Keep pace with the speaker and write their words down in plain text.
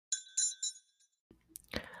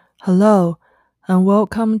Hello, and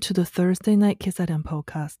welcome to the Thursday Night Kissaten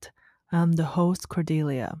podcast. I'm the host,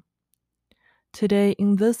 Cordelia. Today,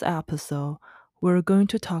 in this episode, we're going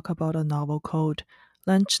to talk about a novel called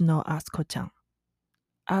Lunch no Atsuko-chan,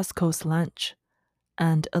 Atsuko's Lunch,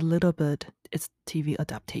 and a little bit its TV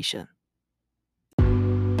adaptation.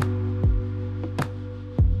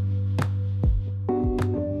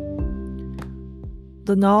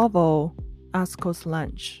 The novel, Atsuko's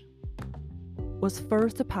Lunch, was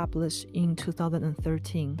first published in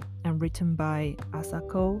 2013 and written by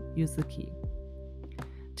Asako Yuzuki.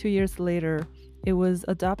 2 years later, it was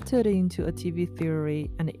adapted into a TV series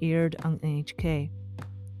and aired on NHK.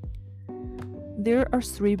 There are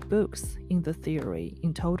 3 books in the series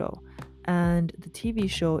in total, and the TV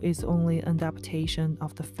show is only an adaptation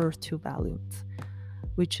of the first 2 volumes,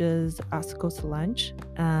 which is Atsuko's Lunch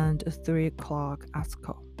and 3 O'Clock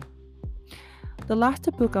Atsuko. The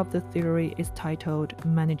last book of the series is titled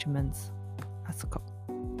Management's Atsuko.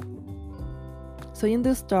 So in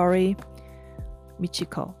this story,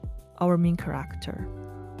 Michiko, our main character,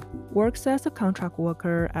 works as a contract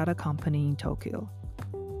worker at a company in Tokyo.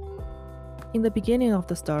 In the beginning of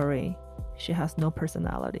the story, she has no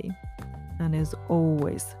personality and is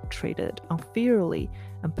always treated unfairly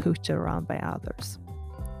and pushed around by others.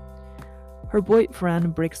 Her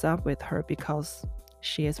boyfriend breaks up with her because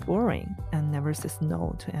she is boring and never says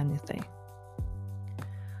no to anything.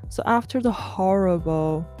 So after the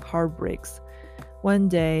horrible heartbreaks, one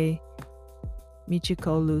day,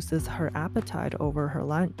 Michiko loses her appetite over her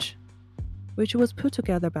lunch, which was put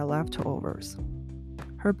together by leftovers.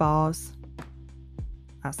 Her boss,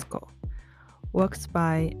 Atsuko, walks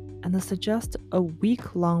by and suggests a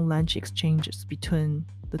week-long lunch exchanges between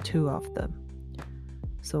the two of them.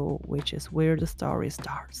 So, which is where the story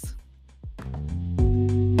starts.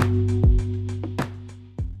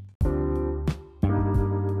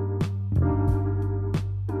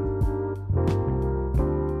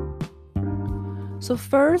 So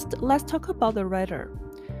first, let's talk about the writer,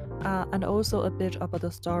 and also a bit about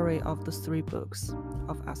the story of the 3 books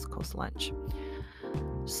of Atsuko's Lunch.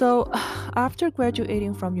 So after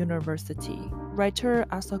graduating from university, writer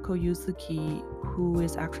Asako Yuzuki, who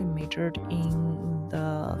is actually majored in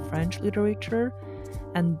the French literature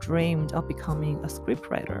and dreamed of becoming a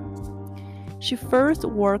scriptwriter. She first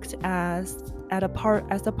worked as a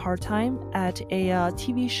part-time at a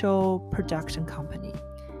TV show production company,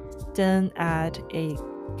 then at a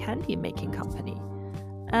candy making company,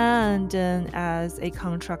 and then as a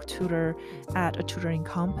contract tutor at a tutoring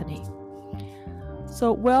company.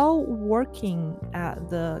 So while working at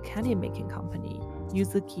the candy making company,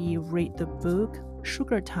 Yuzuki read the book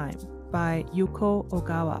Sugar Time by Yuko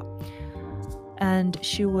Ogawa, and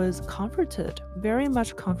she was very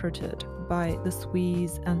much comforted by the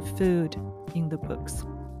sweets and food in the books.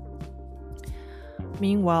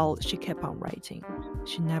 Meanwhile, she kept on writing.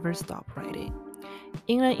 She never stopped writing.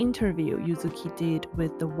 In an interview Yuzuki did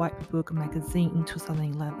with the White Book magazine in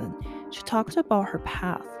 2011, she talked about her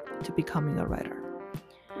path to becoming a writer.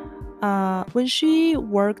 When she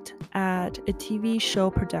worked at a TV show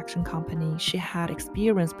production company, she had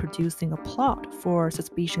experience producing a plot for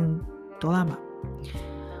Suspicion drama,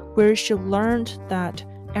 where she learned that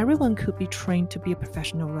everyone could be trained to be a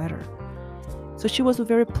professional writer. So she was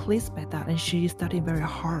very pleased by that, and she studied very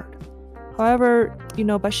hard. However,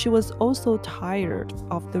 but she was also tired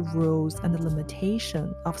of the rules and the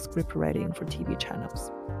limitation of script writing for TV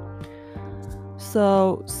channels.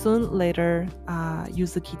 So soon later,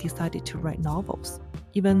 Yuzuki decided to write novels,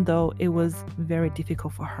 even though it was very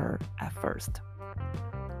difficult for her at first.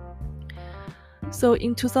 So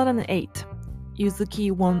in 2008,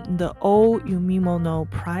 Yuzuki won the O Yumimono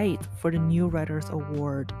Prize for the New Writers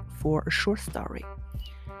Award for a short story.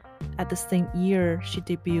 At the same year, she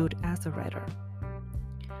debuted as a writer.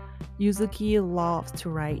 Yuzuki loves to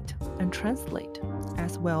write and translate,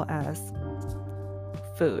 as well as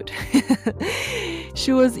food.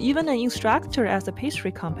 She was even an instructor at a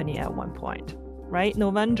pastry company at one point, right? No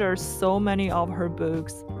wonder so many of her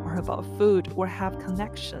books are about food or have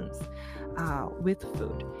connections with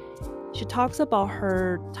food. She talks about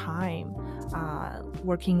her time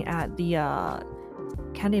working at the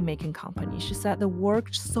candy making company. She said they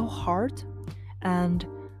worked so hard, and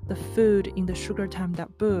the food in the Sugar Time,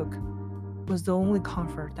 that book, was the only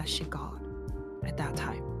comfort that she got at that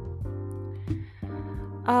time.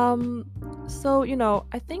 So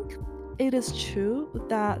I think it is true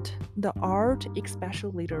that the art,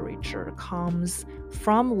 especially literature, comes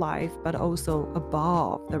from life but also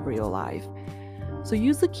above the real life. So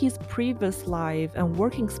Yuzuki's previous life and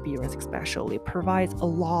working experience especially provides a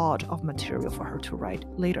lot of material for her to write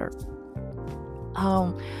later.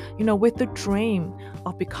 With the dream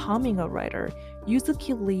of becoming a writer,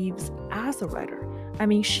 Yuzuki lives as a writer. I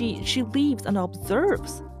mean, she lives and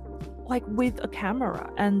observes like with a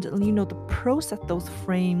camera, and the process those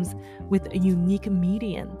frames with a unique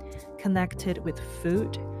medium connected with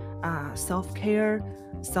food, self-care,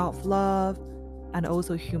 self-love, and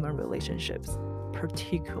also human relationships,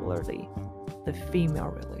 particularly the female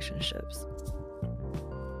relationships.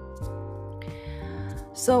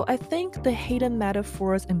 So I think the hidden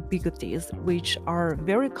metaphors and ambiguities, which are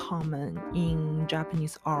very common in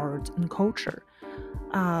Japanese art and culture,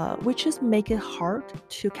 which is make it hard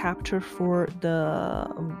to capture for the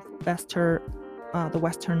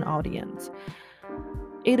Western audience.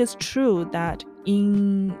 It is true that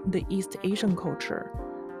in the East Asian culture,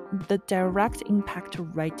 the direct impact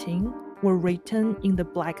writing or written in the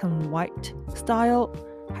black and white style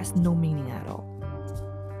has no meaning at all.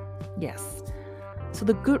 Yes. So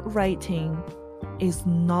the good writing is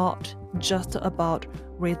not just about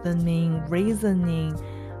reasoning,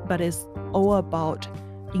 but it's all about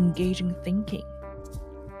engaging thinking.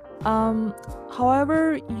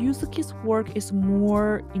 However, Yuzuki's work is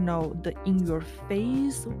more, the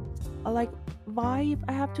in-your-face like vibe,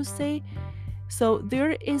 I have to say. So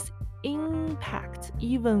there is impact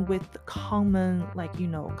even with common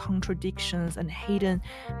contradictions and hidden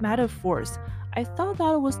metaphors. I thought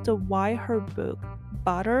that was the why her book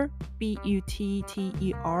Butter,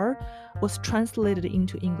 Butter, was translated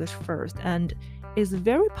into English first and is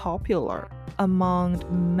very popular among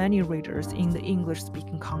many readers in the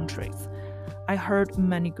English-speaking countries. I heard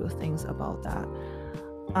many good things about that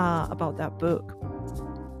book.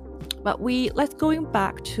 But let's going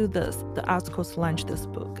back to the Atsuko's Lunch, this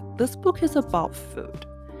book. This book is about food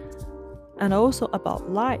and also about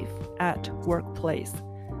life at workplace,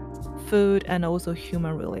 food and also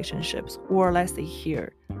human relationships, or let's say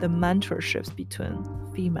here, the mentorships between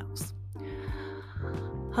females.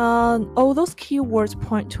 All those keywords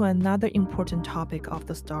point to another important topic of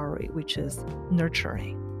the story, which is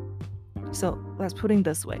nurturing. So let's put it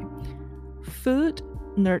this way. Food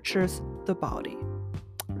nurtures the body,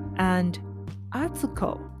 and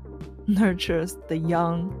Atsuko nurtures the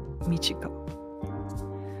young Michiko.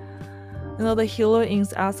 The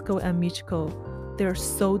heroines Atsuko and Michiko, they're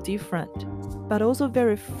so different, but also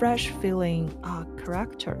very fresh feeling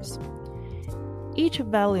characters. Each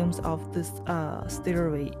volume of this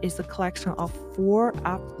story is a collection of 4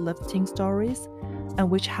 uplifting stories, and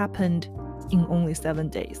which happened in only 7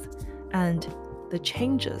 days, and the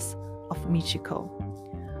changes of Michiko.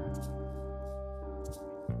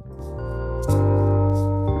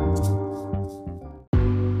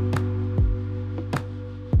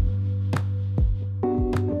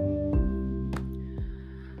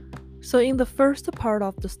 So in the first part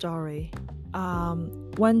of the story,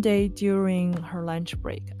 one day during her lunch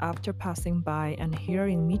break, after passing by and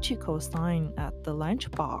hearing Michiko's sign at the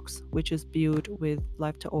lunchbox, which is built with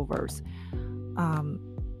leftovers,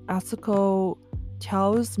 Atsuko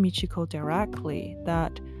tells Michiko directly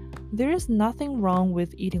that there is nothing wrong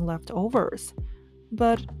with eating leftovers,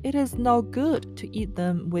 but it is not good to eat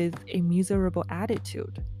them with a miserable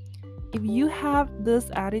attitude. If you have this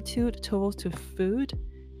attitude towards to food,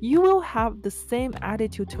 you will have the same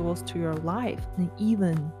attitude towards to your life and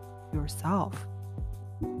even yourself.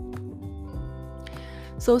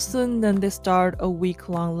 So soon then they start a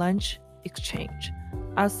week-long lunch exchange.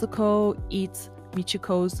 Atsuko eats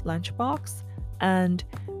Michiko's lunchbox, and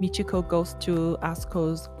Michiko goes to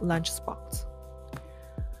Atsuko's lunch spot.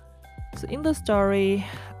 So in the story,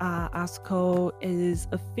 Atsuko is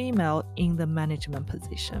a female in the management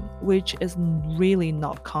position, which is really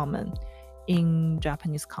not common in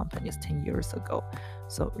Japanese companies 10 years ago.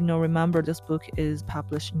 So, remember this book is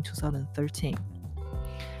published in 2013.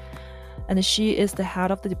 And she is the head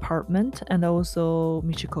of the department and also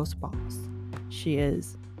Michiko's boss. She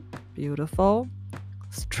is beautiful,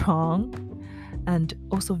 strong, and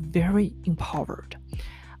also very empowered.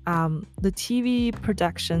 The TV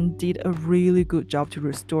production did a really good job to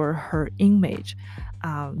restore her image,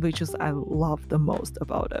 which is I love the most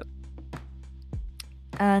about it.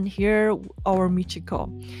 And here our Michiko,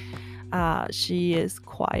 she is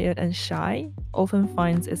quiet and shy, often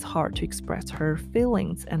finds it hard to express her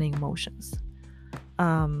feelings and emotions.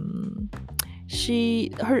 Her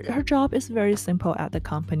job is very simple at the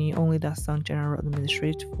company, only does some general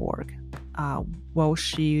administrative work while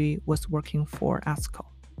she was working for Atsuko.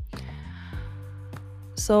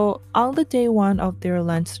 So on the day 1 of their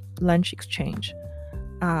lunch exchange,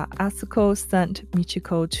 Atsuko sent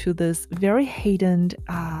Michiko to this very hidden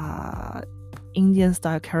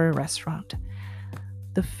Indian-style curry restaurant.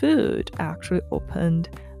 The food actually opened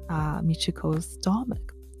Michiko's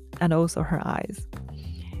stomach and also her eyes.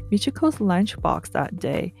 Michiko's lunchbox that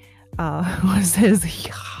day was this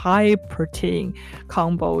high protein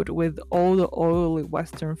comboed with all the oily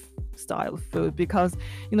Western style food because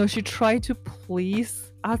she tried to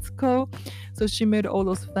please Atsuko, so she made all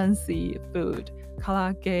those fancy food,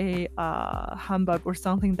 karaage, hamburg, or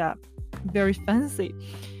something that very fancy.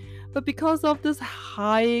 But because of this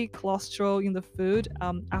high cholesterol in the food,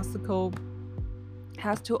 Atsuko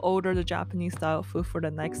has to order the Japanese style food for the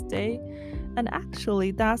next day. And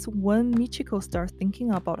actually, that's when Michiko starts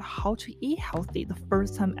thinking about how to eat healthy the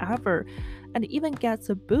first time ever, and even gets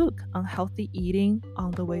a book on healthy eating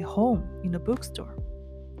on the way home in the bookstore.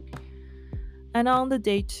 And on the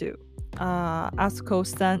day 2, Asuko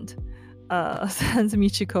sends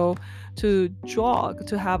Michiko to jog,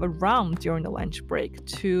 to have a run during the lunch break,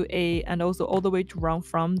 and also all the way to run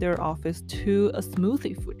from their office to a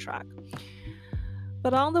smoothie food truck.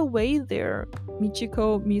 But on the way there,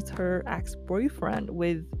 Michiko meets her ex-boyfriend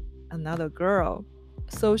with another girl.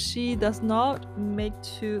 So she does not make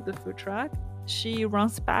to the food truck. She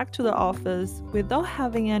runs back to the office without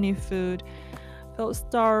having any food, felt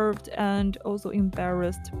starved and also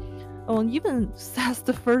embarrassed. And even says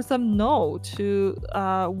the first time no to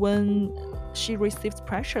when she receives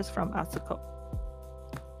pressures from Atsuko.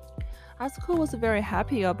 Atsuko was very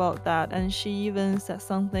happy about that, and she even said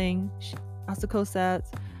something. Atsuko said,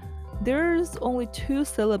 "There's only 2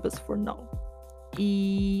 syllables for no.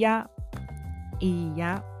 Iya.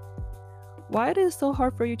 Iya. Why it is so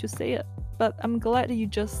hard for you to say it? But I'm glad that you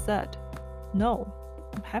just said no.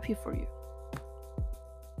 I'm happy for you."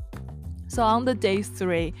 So on the day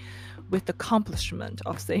 3, with the accomplishment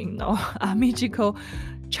of saying no, Michiko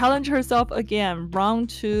challenged herself again, run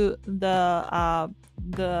to the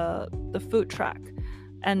food truck,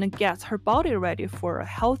 and gets her body ready for a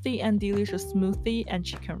healthy and delicious smoothie and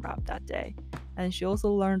chicken wrap that day. And she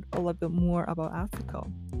also learned a little bit more about Atsuko.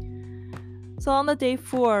 So on the day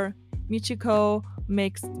 4, Michiko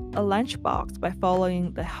makes a lunchbox by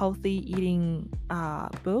following the healthy eating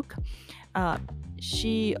book.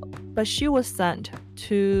 She was sent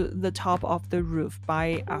to the top of the roof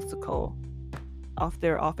by Atsuko of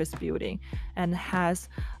their office building, and has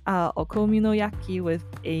okonomiyaki with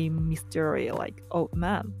a mystery like old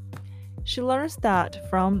man. She learns that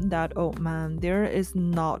from that old man there is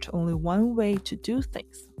not only one way to do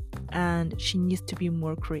things, and she needs to be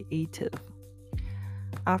more creative.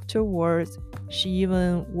 Afterwards, she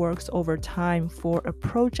even works overtime for a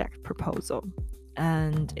project proposal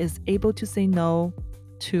and is able to say no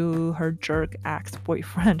to her jerk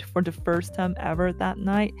ex-boyfriend for the first time ever that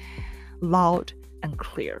night, loud and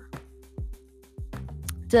clear.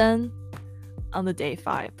 Then, on the day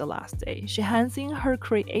 5, the last day, she hands in her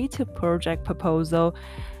creative project proposal,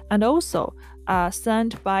 and also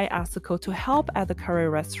sent by Atsuko to help at the curry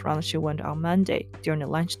restaurant she went on Monday during the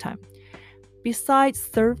lunchtime. Besides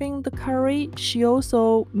serving the curry, she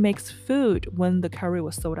also makes food when the curry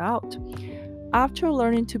was sold out. After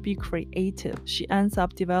learning to be creative, she ends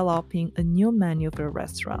up developing a new menu for the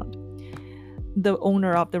restaurant. The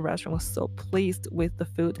owner of the restaurant was so pleased with the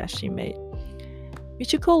food that she made.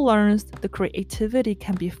 Michiko learns the creativity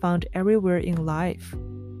can be found everywhere in life,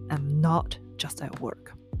 and not just at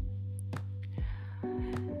work.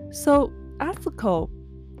 So Atsuko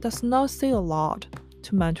does not say a lot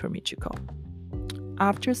to mentor Michiko.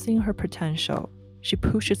 After seeing her potential, she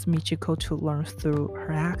pushes Michiko to learn through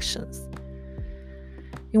her actions.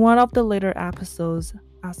 In one of the later episodes,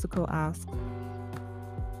 Atsuko asks,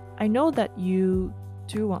 "I know that you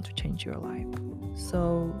do want to change your life,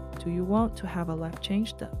 so do you want to have a life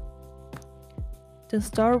change then? Then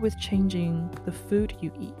start with changing the food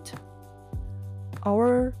you eat.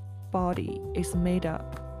 Our body is made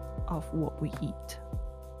up of what we eat.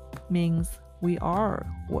 Means we are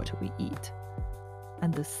what we eat.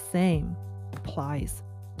 And the same applies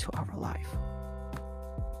to our life."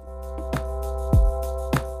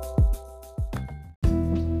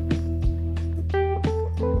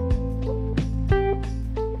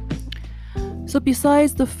 So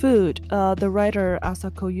besides the food, the writer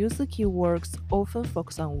Asako Yuzuki works often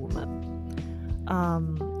focus on women.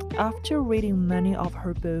 After reading many of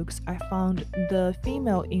her books, I found the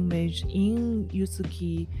female image in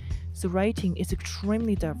Yuzuki's writing is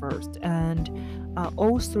extremely diverse and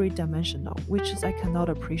all three-dimensional, which I cannot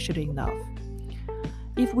appreciate enough.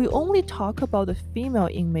 If we only talk about the female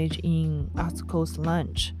image in Atsuko's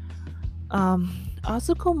lunch,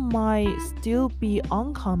 Atsuko might still be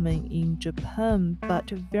uncommon in Japan,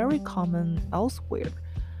 but very common elsewhere.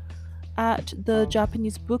 At the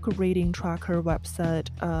Japanese book reading tracker website,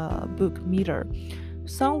 Book Meter,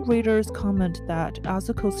 Some readers comment that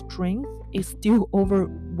Atsuko's strength is still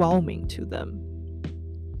overwhelming to them.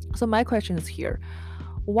 So my question is here,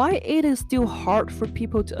 why it is still hard for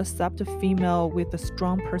people to accept a female with a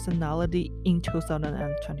strong personality in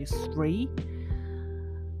 2023?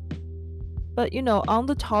 But on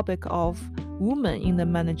the topic of women in the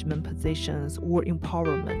management positions or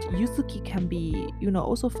empowerment, Yuzuki can be,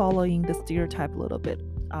 also following the stereotype a little bit.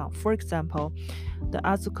 For example, the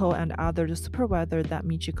Atsuko and other supervisor that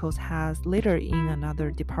Michiko has later in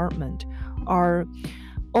another department are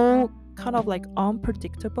all kind of like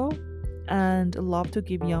unpredictable and love to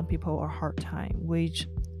give young people a hard time, which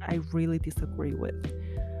I really disagree with.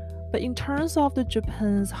 But in terms of the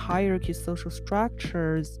Japan's hierarchy social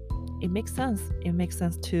structures, it makes sense. It makes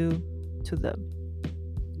sense to them.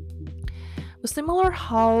 But similar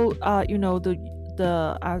how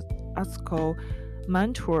the Atsuko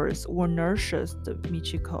mentors or nurses the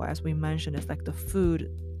Michiko, as we mentioned, is like the food,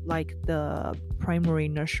 like the primary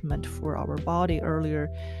nourishment for our body earlier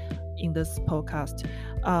in this podcast.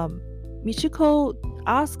 Michiko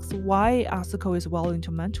asks why Atsuko is willing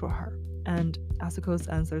to mentor her. And Atsuko's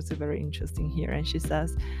answer is very interesting here. And she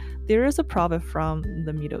says, there is a proverb from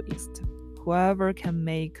the Middle East. Whoever can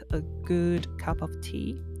make a good cup of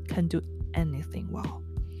tea can do anything well.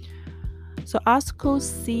 So Atsuko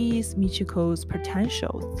sees Michiko's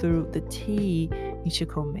potential through the tea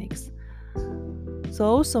Michiko makes. So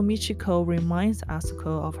also Michiko reminds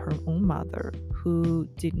Atsuko of her own mother, who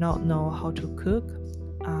did not know how to cook,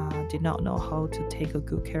 did not know how to take a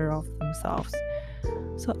good care of themselves.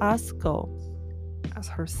 So Atsuko, as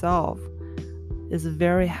herself, is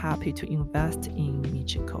very happy to invest in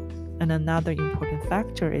Michiko. And another important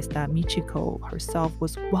factor is that Michiko herself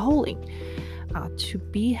was willing to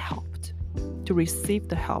be helped, to receive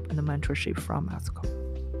the help and the mentorship from Atsuko.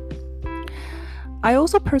 I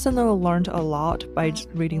also personally learned a lot by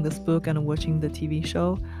reading this book and watching the TV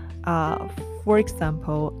show. For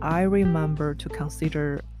example, I remember to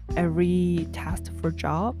consider every task for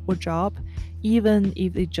job, even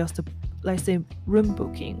if it's just, let's say, room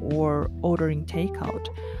booking or ordering takeout.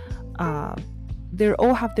 They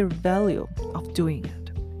all have their value of doing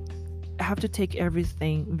it. I have to take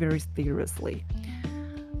everything very seriously.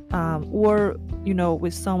 Or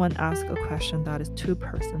with someone ask a question that is too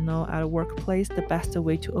personal at a workplace, the best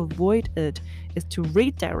way to avoid it is to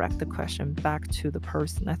redirect the question back to the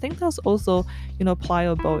person. I think that's also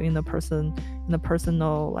pliable in the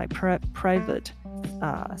personal, like private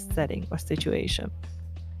setting or situation.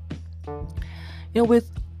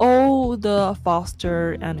 With all the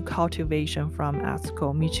foster and cultivation from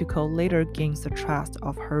Atsuko, Michiko later gains the trust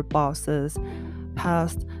of her bosses,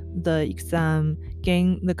 passed the exam,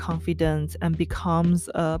 gained the confidence, and becomes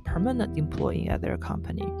a permanent employee at their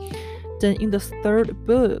company. Then in the third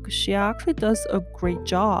book, she actually does a great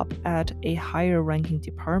job at a higher ranking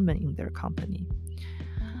department in their company.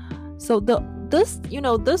 So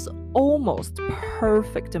this almost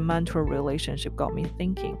perfect mentor relationship got me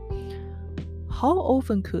thinking, how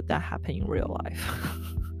often could that happen in real life?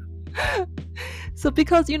 So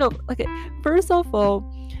because, first of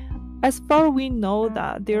all, as far as we know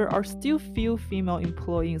that there are still few female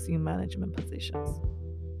employees in management positions,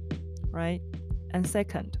 right? And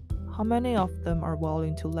second, how many of them are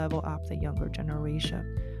willing to level up the younger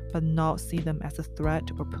generation, but not see them as a threat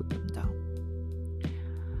or put them down?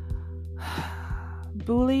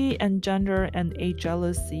 Bully and gender and age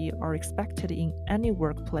jealousy are expected in any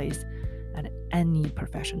workplace and any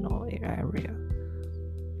professional area.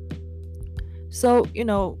 So,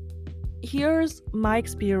 here's my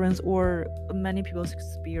experience or many people's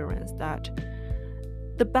experience that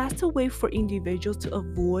the best way for individuals to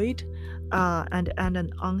avoid and an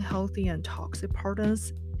unhealthy and toxic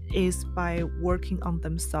partners is by working on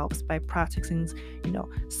themselves, by practicing,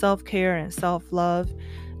 self-care and self-love,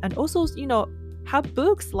 and also, have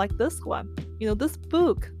books like this one. This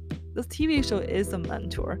book, this TV show is a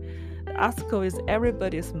mentor. Atsuko is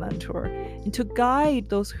everybody's mentor, and to guide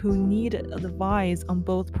those who need advice on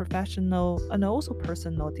both professional and also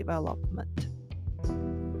personal development.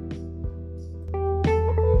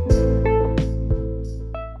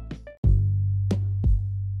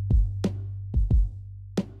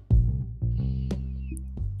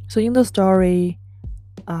 So in the story,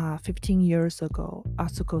 15 years ago,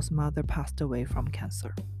 Atsuko's mother passed away from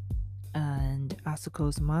cancer. And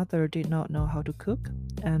Atsuko's mother did not know how to cook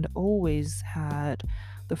and always had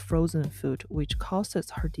the frozen food, which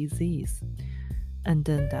causes her disease and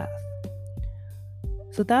then death.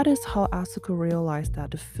 So that is how Atsuko realized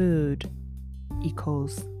that the food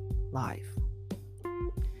equals life.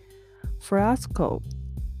 For Atsuko,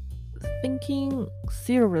 thinking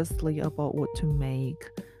seriously about what to make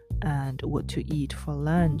and what to eat for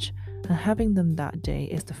lunch and having them that day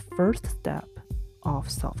is the first step of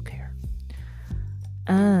self-care.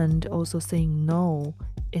 And also saying no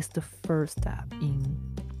is the first step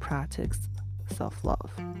in practice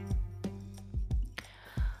self-love.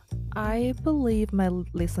 I believe my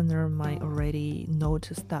listener might already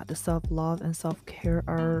notice that the self-love and self-care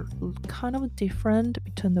are kind of different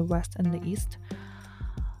between the West and the East.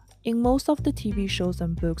 In most of the TV shows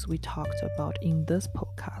and books we talked about in this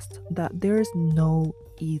podcast, that there is no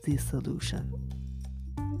easy solution.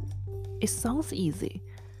 It sounds easy,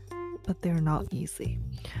 but they're not easy.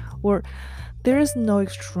 Or there is no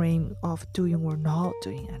extreme of doing or not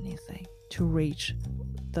doing anything to reach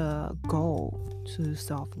the goal to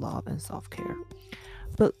self-love and self-care.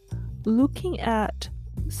 But looking at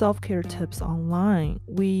self-care tips online,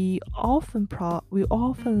 we often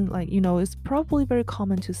it's probably very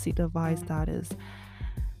common to see the advice that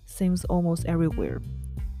seems almost everywhere.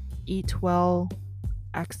 Eat well,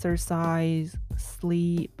 exercise,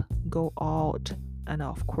 sleep, go out, and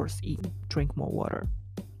of course drink more water.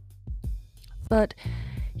 But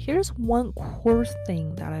here's one core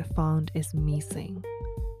thing that I found is missing.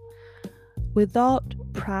 Without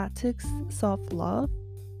practice self-love,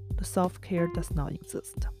 the self-care does not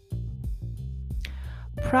exist.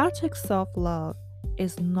 Practice self-love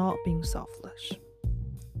is not being selfish,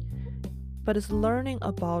 but it's learning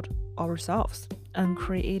about ourselves and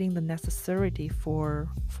creating the necessity for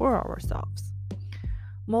ourselves.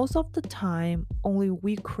 Most of the time, only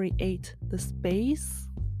we create the space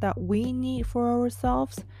that we need for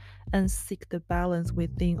ourselves and seek the balance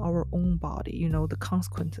within our own body, the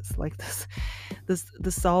consequences like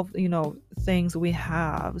the self, things we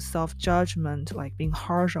have, self-judgment, like being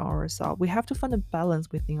harsh on ourselves. We have to find a balance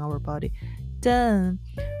within our body. Then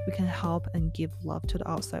we can help and give love to the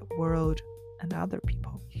outside world and other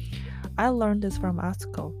people. I learned this from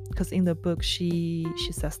Atsuko, because in the book she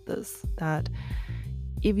says this, that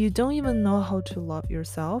if you don't even know how to love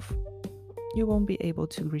yourself, you won't be able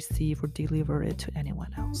to receive or deliver it to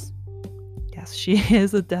anyone else. Yes, she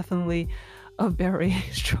is definitely a very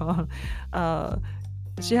strong,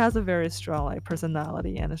 she has a very strong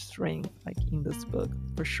personality and a strength in this book,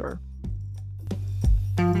 for sure.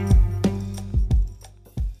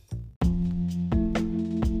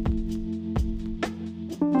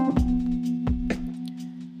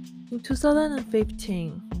 In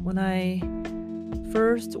 2015, when I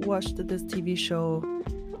first watched this TV show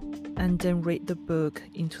and then read the book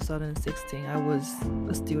in 2016, I was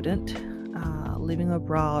a student, living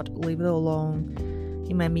abroad, living alone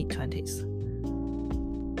in my mid-20s.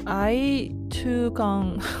 I took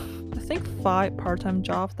on, I think, 5 part-time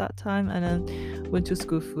jobs that time, and then went to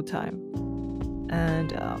school full-time.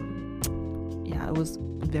 And it was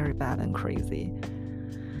very bad and crazy.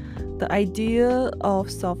 The idea of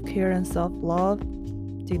self-care and self-love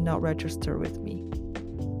did not register with me.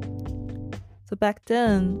 So back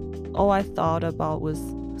then, all I thought about was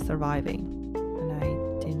surviving, and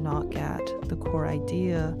I did not get the core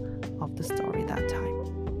idea of the story that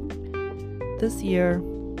time. This year,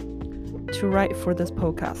 to write for this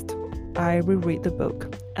podcast, I reread the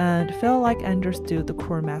book and felt like I understood the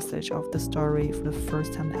core message of the story for the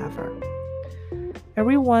first time ever.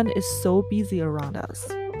 Everyone is so busy around us,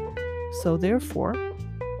 so therefore,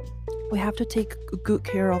 we have to take good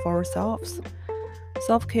care of ourselves.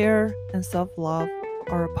 Self-care and self-love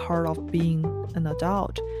are a part of being an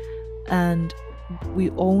adult, and we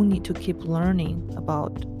all need to keep learning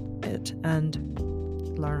about it and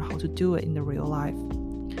learn how to do it in the real life.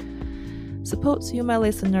 Suppose you, my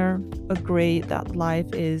listener, agree that life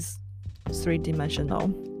is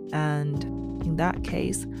 3-dimensional, and in that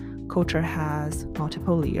case, culture has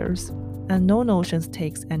multiple layers, and no notions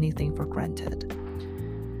takes anything for granted.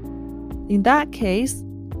 In that case,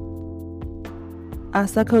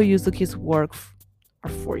 Asako Yuzuki's work are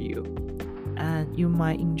for you, and you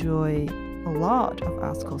might enjoy a lot of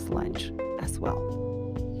Asuko's lunch as well.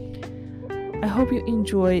 I hope you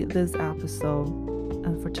enjoyed this episode,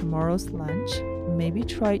 and for tomorrow's lunch, maybe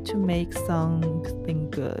try to make something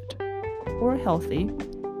good or healthy,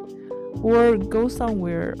 or go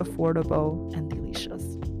somewhere affordable and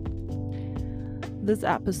delicious. This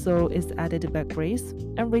episode is edited by Grace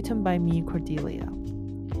and written by me, Cordelia.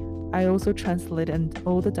 I also translated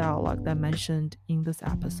all the dialogue that I mentioned in this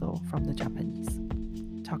episode from the Japanese.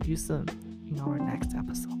 Talk to you soon in our next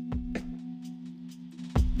episode.